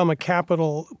to become a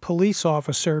Capitol police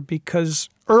officer, because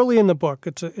early in the book,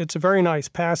 it's a very nice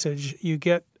passage. You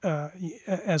get,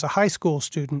 as a high school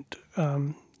student,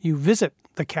 you visit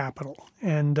the Capitol,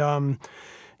 and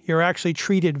you're actually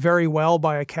treated very well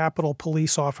by a Capitol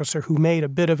police officer who made a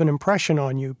bit of an impression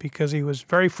on you because he was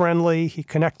very friendly. He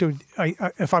connected,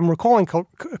 if I'm recalling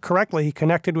correctly, he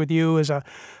connected with you as a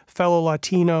fellow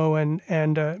Latino and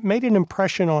made an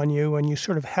impression on you, and you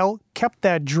sort of kept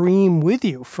that dream with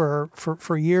you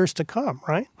for years to come,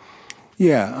 right?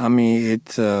 Yeah, I mean,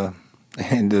 it's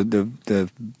and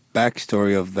the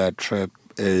backstory of that trip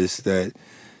is that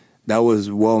was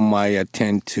my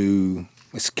attempt to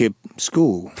skip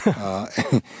school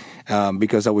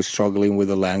because I was struggling with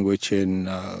the language, and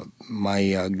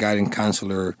my guidance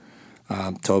counselor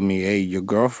told me, "Hey, your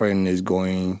girlfriend is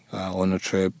going on a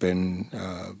trip," and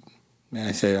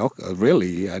I said, "Oh,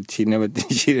 really?" She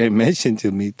didn't mention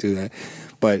to me that,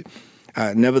 but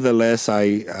nevertheless,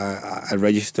 I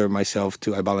registered myself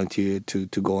I volunteered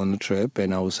to go on the trip,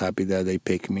 and I was happy that they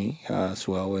picked me as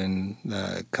well, and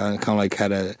kind of like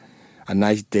had a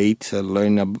nice date to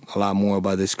learn a lot more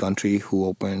about this country, who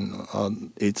opened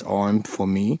its arm for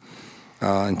me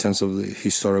in terms of the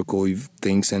historical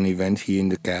things and events here in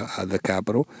the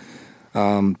Capitol.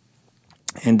 And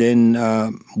then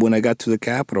when I got to the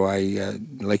Capitol, I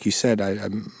like you said,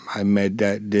 I met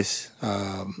this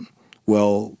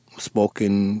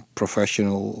well-spoken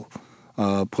professional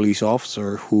police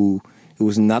officer who it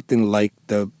was nothing like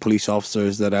the police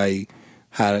officers that I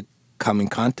had come in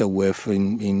contact with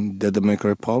in the Dominican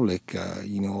Republic.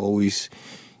 Always,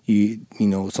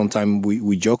 sometimes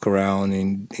we joke around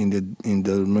in the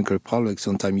Dominican Republic.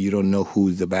 Sometimes you don't know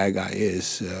who the bad guy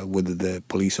is, whether the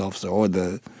police officer or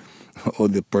the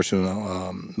person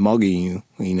mugging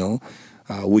you.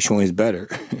 Which one is better?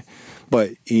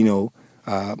 But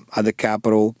at the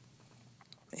Capitol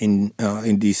in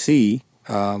D.C.,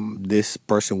 this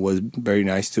person was very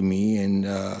nice to me and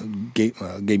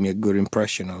gave me a good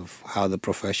impression of how the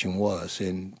profession was,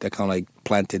 and that kind of like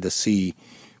planted a seed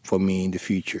for me in the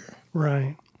future.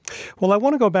 Right. Well, I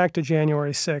want to go back to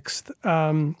January 6th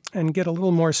and get a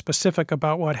little more specific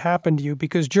about what happened to you,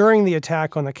 because during the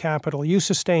attack on the Capitol, you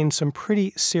sustained some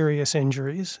pretty serious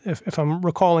injuries, if I'm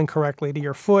recalling correctly, to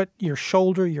your foot, your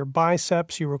shoulder, your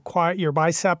biceps. You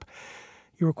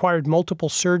required multiple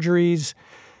surgeries.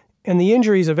 And the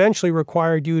injuries eventually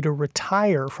required you to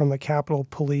retire from the Capitol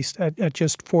Police at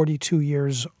just 42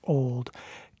 years old.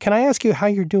 Can I ask you how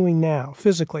you're doing now?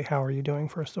 Physically, how are you doing,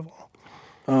 first of all?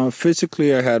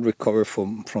 Physically, I had recovered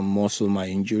from most of my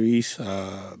injuries.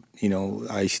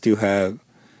 I still have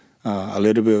a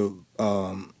little bit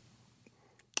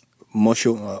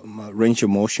range of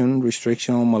motion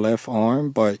restriction on my left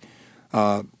arm, but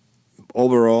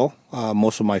overall,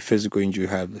 most of my physical injury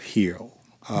have healed.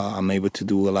 I'm able to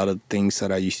do a lot of things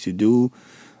that I used to do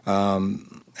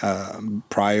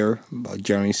prior,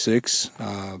 January 6th,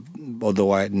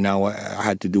 although I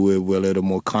had to do it with a little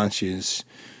more conscious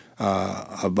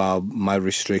about my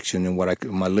restriction and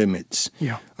my limits.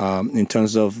 Yeah. In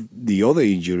terms of the other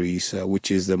injuries,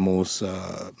 which is the most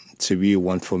severe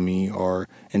one for me,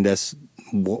 and that's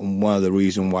one of the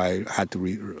reasons why I had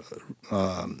to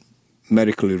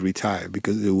medically retire,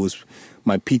 because it was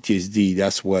my PTSD.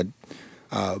 That's what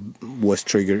was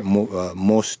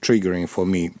most triggering for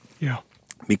me. Yeah.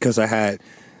 Because I had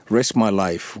risked my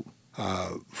life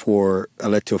for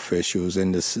elected officials,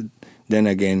 and then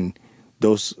again,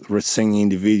 those same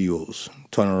individuals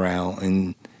turn around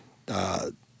and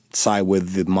side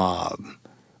with the mob,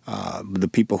 the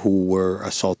people who were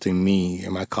assaulting me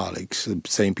and my colleagues, the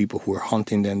same people who were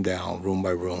hunting them down room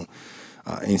by room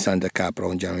inside the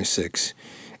Capitol on January 6th.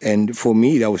 And for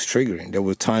me, that was triggering. There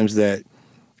were times that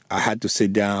I had to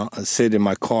sit in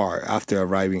my car after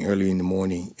arriving early in the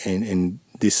morning and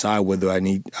decide whether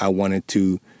I wanted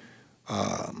to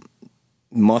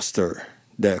muster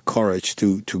the courage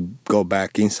to go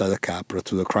back inside the Capitol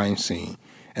to the crime scene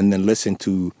and then listen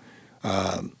to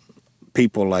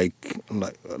people like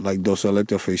those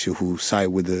elected officials who side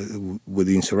with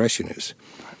the insurrectionists.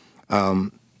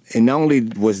 And not only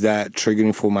was that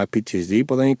triggering for my PTSD,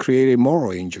 but then it created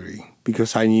moral injury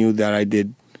because I know that I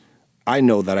did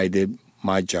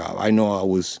my job. I know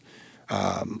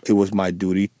it was my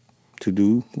duty to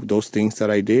do those things that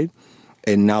I did.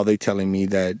 And now they're telling me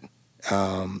that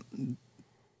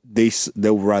they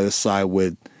would rather side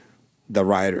with the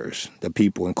rioters, the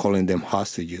people, and calling them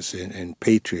hostages and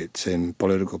patriots and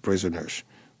political prisoners.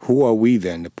 Who are we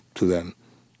then to them,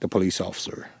 the police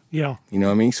officer? Yeah. You know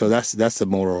what I mean? So that's the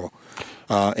moral.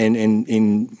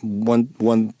 And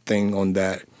one thing on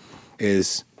that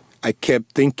is I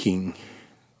kept thinking,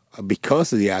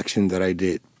 because of the action that I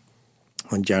did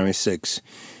on January 6th,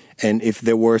 and if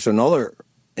there was another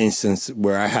instance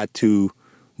where I had to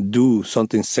do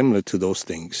something similar to those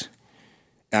things,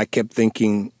 I kept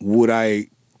thinking, would I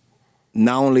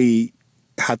not only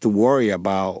have to worry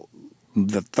about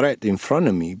the threat in front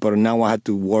of me, but now I had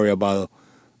to worry about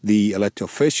the elected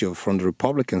official from the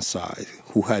Republican side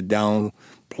who had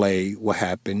downplayed what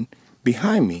happened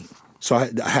behind me. So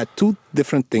I had two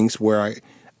different things where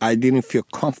I didn't feel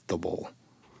comfortable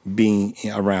being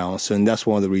around. So, and that's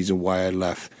one of the reasons why I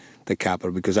left the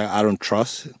Capitol, because I don't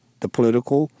trust the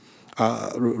political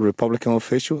Republican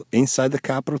official inside the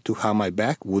Capitol to have my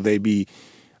back. Will they be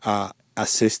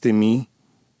assisting me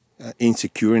in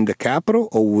securing the Capitol,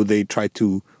 or will they try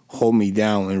to hold me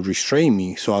down and restrain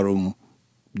me so I don't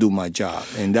do my job?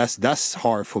 And that's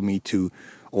hard for me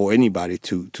or anybody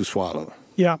to swallow.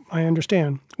 Yeah, I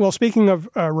understand. Well, speaking of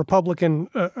Republican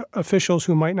officials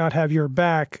who might not have your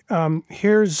back,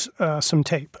 here's some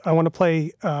tape. I want to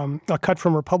play a cut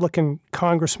from Republican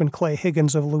Congressman Clay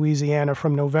Higgins of Louisiana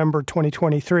from November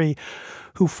 2023,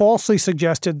 who falsely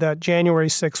suggested that January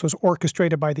 6th was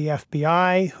orchestrated by the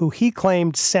FBI, who he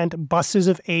claimed sent buses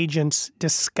of agents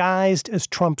disguised as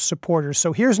Trump supporters.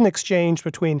 So here's an exchange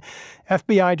between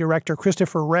FBI Director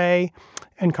Christopher Wray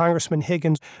and Congressman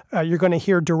Higgins. You're going to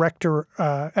hear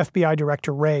FBI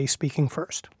Director Wray speaking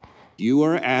first. You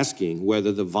are asking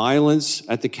whether the violence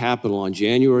at the Capitol on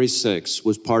January 6th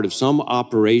was part of some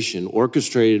operation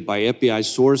orchestrated by FBI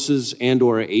sources and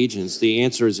or agents. The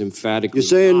answer is emphatically You're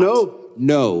saying not. no?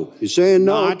 No. You're saying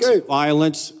no? Not okay.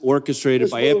 Violence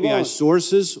orchestrated by FBI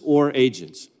sources or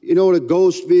agents. You know what a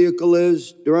ghost vehicle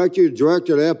is? Director of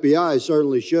the FBI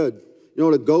certainly should. You know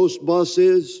what a ghost bus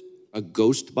is? A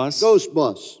ghost bus? Ghost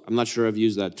bus. I'm not sure I've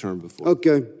used that term before.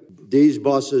 Okay. These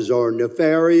buses are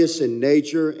nefarious in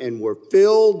nature and were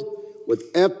filled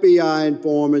with FBI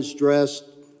informants dressed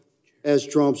as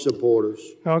Trump supporters.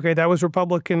 Okay, that was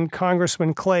Republican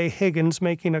Congressman Clay Higgins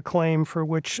making a claim for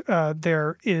which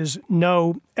there is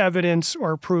no evidence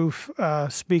or proof,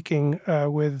 speaking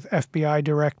with FBI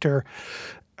Director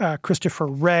Christopher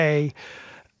Wray.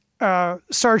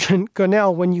 Sergeant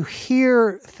Gonell, when you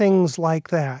hear things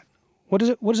like that, what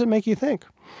does it make you think?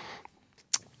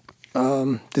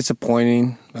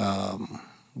 Disappointing,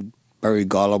 very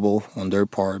gullible on their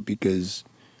part, because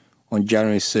on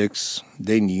January 6th,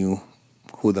 they knew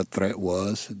who the threat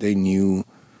was. They knew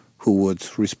who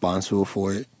was responsible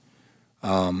for it.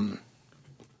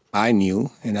 I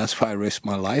knew, and that's why I risked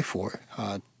my life for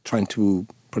it, trying to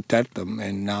protect them.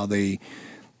 And now that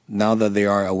they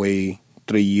are away,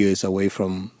 3 years away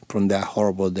from that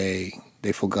horrible day,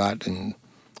 they forgotten,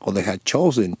 or they had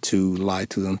chosen to lie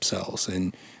to themselves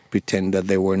and pretend that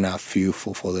they were not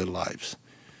fearful for their lives.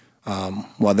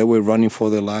 While they were running for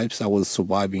their lives, I was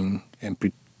surviving and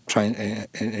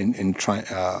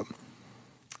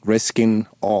risking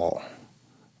all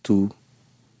to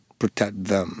protect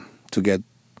them,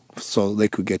 so they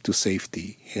could get to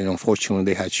safety. And unfortunately,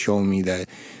 they had shown me that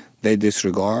they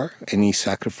disregard any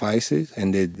sacrifices,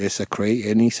 and they desecrate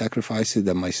any sacrifices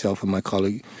that myself and my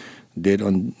colleague did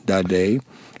on that day.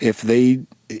 If they,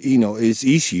 it's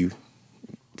easy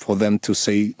for them to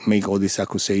make all these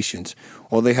accusations.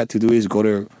 All they had to do is go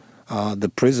to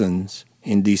the prisons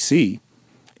in D.C.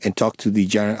 and talk to the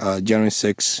January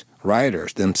 6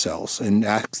 rioters themselves and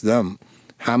ask them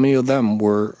how many of them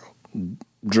were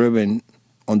driven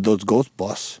on those ghost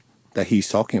buses that he's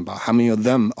talking about. How many of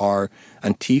them are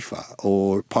Antifa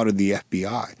or part of the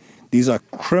FBI? These are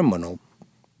criminal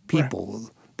people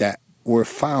that were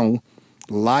found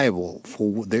liable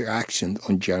for their actions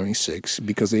on January 6th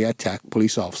because they attacked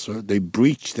police officers, they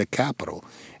breached the Capitol,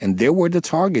 and they were the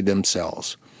target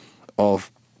themselves of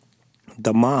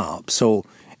the mob. So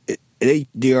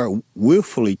they are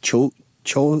willfully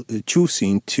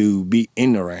choosing to be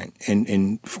ignorant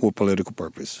and for political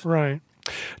purpose. Right.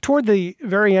 Toward the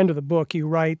very end of the book, you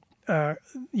write,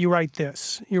 you write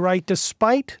this. You write,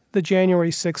 despite the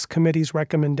January 6th committee's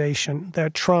recommendation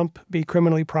that Trump be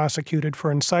criminally prosecuted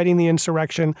for inciting the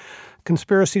insurrection,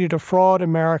 conspiracy to defraud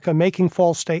America, making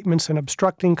false statements, and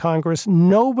obstructing Congress,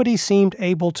 nobody seemed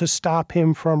able to stop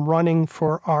him from running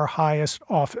for our highest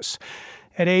office.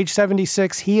 At age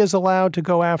 76, he is allowed to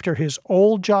go after his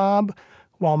old job,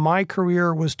 while my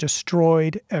career was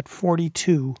destroyed at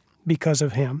 42 because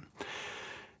of him.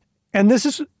 And this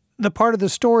is the part of the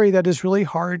story that is really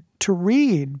hard to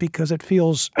read because it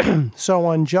feels so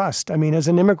unjust. I mean, as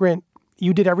an immigrant,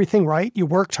 you did everything right. You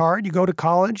worked hard. You go to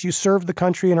college. You served the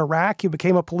country in Iraq. You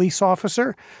became a police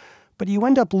officer. But you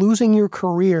end up losing your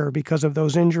career because of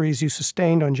those injuries you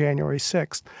sustained on January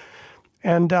 6th.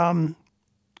 And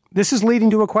this is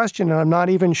leading to a question, and I'm not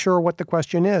even sure what the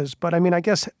question is. But, I mean, I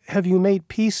guess, have you made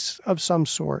peace of some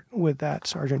sort with that,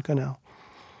 Sergeant Gonell?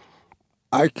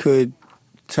 I could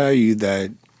tell you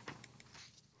that,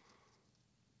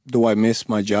 do I miss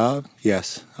my job?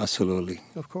 Yes, absolutely.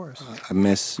 Of course. I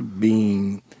miss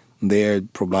being there,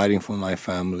 providing for my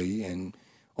family, and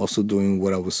also doing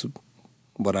what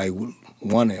I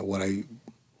wanted,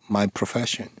 my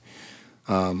profession.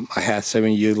 I had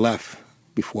 7 years left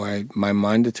before my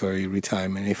mandatory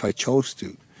retirement, if I chose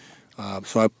to.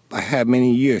 So I had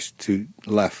many years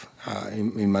left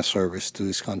in my service to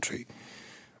this country.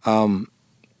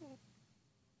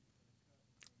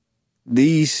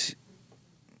 This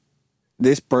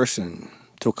person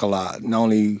took a lot, not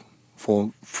only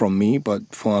from me,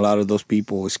 but from a lot of those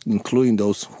people, including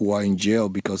those who are in jail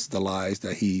because of the lies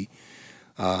that he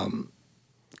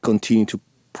continued to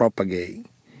propagate.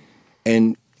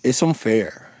 And it's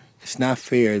unfair. It's not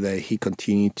fair that he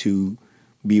continued to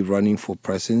be running for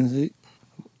presidency,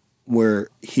 where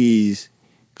he's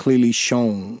clearly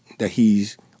shown that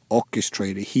he's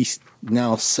orchestrated. He's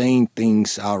now saying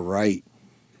things outright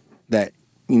that,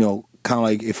 kind of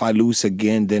like, if I lose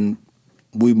again, then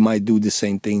we might do the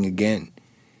same thing again,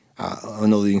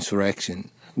 another insurrection,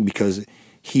 because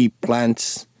he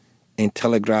plants and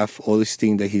telegraph all these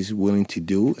things that he's willing to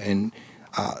do. And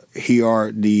here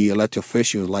are the elected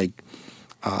officials like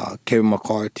Kevin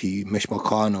McCarthy, Mitch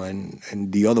McConnell,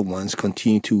 and the other ones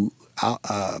continue to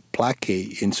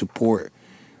placate and support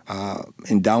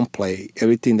and downplay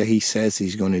everything that he says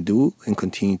he's going to do and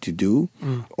continue to do,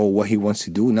 or what he wants to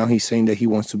do. Now he's saying that he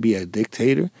wants to be a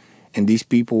dictator, and these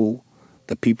people,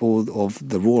 the people of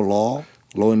the rule of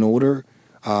law and order,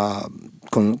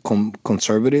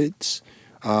 conservatives,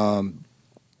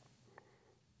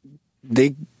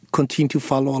 they continue to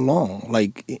follow along,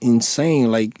 like insane.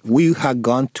 Like, we had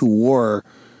gone to war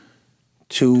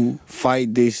to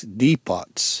fight these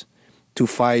depots, to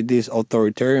fight these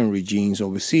authoritarian regimes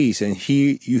overseas. And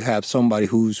here you have somebody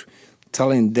who's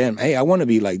telling them, hey, I want to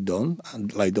be like them,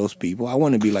 like those people. I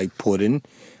want to be like Putin.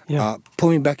 Yeah.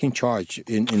 Put me back in charge,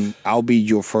 and I'll be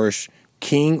your first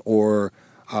king or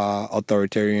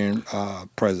authoritarian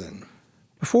president.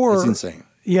 It's insane.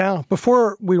 Yeah.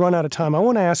 Before we run out of time, I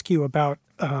want to ask you about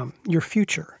your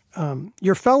future.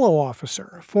 Your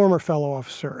former fellow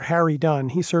officer, Harry Dunn,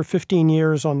 he served 15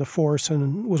 years on the force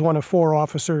and was one of 4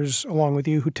 officers, along with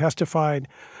you, who testified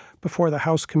before the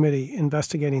House committee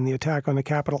investigating the attack on the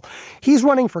Capitol. He's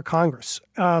running for Congress.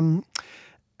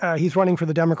 He's running for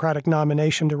the Democratic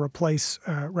nomination to replace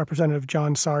Representative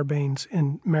John Sarbanes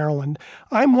in Maryland.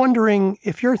 I'm wondering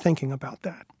if you're thinking about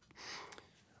that.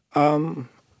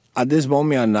 At this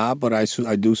moment, I'm not, but I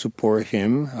do support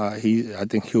him. I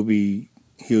think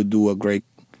he'll do a great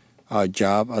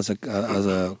job as a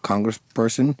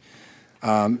congressperson.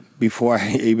 Before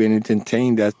I even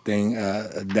entertained that thing,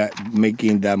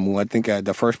 making that move, I think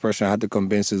the first person I had to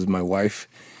convince is my wife,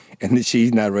 and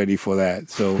she's not ready for that.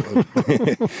 So,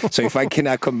 so if I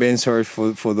cannot convince her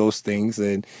for those things,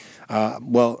 then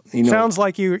sounds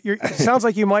like you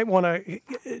might want to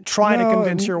try to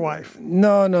convince your wife.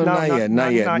 No, not yet.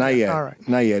 All right.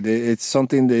 Not yet. It's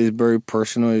something that is very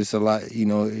personal. It's a lot,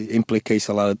 it implicates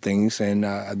a lot of things. And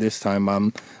at this time,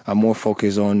 I'm more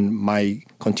focused on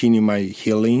continue my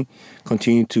healing,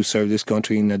 continue to serve this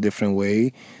country in a different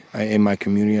way, in my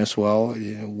community as well,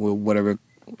 whatever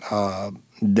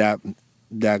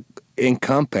that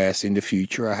encompass in the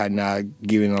future. I had not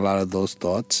given a lot of those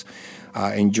thoughts.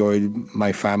 Enjoyed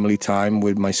my family time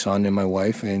with my son and my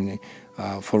wife, and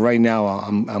for right now,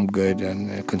 I'm good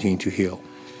and continue to heal.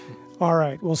 All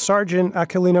right. Well, Sergeant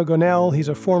Aquilino Gonell, he's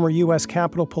a former U.S.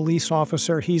 Capitol Police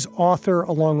officer. He's author,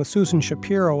 along with Susan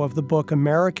Shapiro, of the book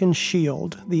American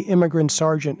Shield, the Immigrant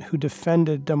Sergeant Who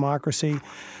Defended Democracy.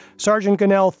 Sergeant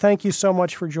Gonell, thank you so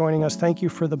much for joining us. Thank you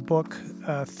for the book.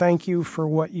 Thank you for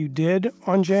what you did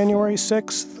on January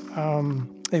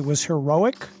 6th. It was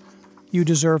heroic. You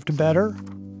deserved better.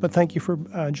 But thank you for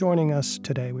joining us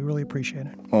today. We really appreciate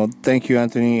it. Well, thank you,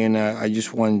 Anthony. And I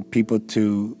just want people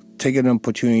to take an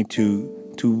opportunity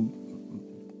to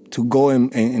go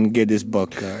and get this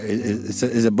book. It's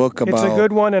a book about... It's a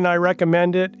good one, and I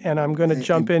recommend it. And I'm going to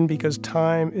jump in because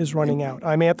time is running out.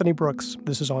 I'm Anthony Brooks.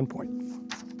 This is On Point.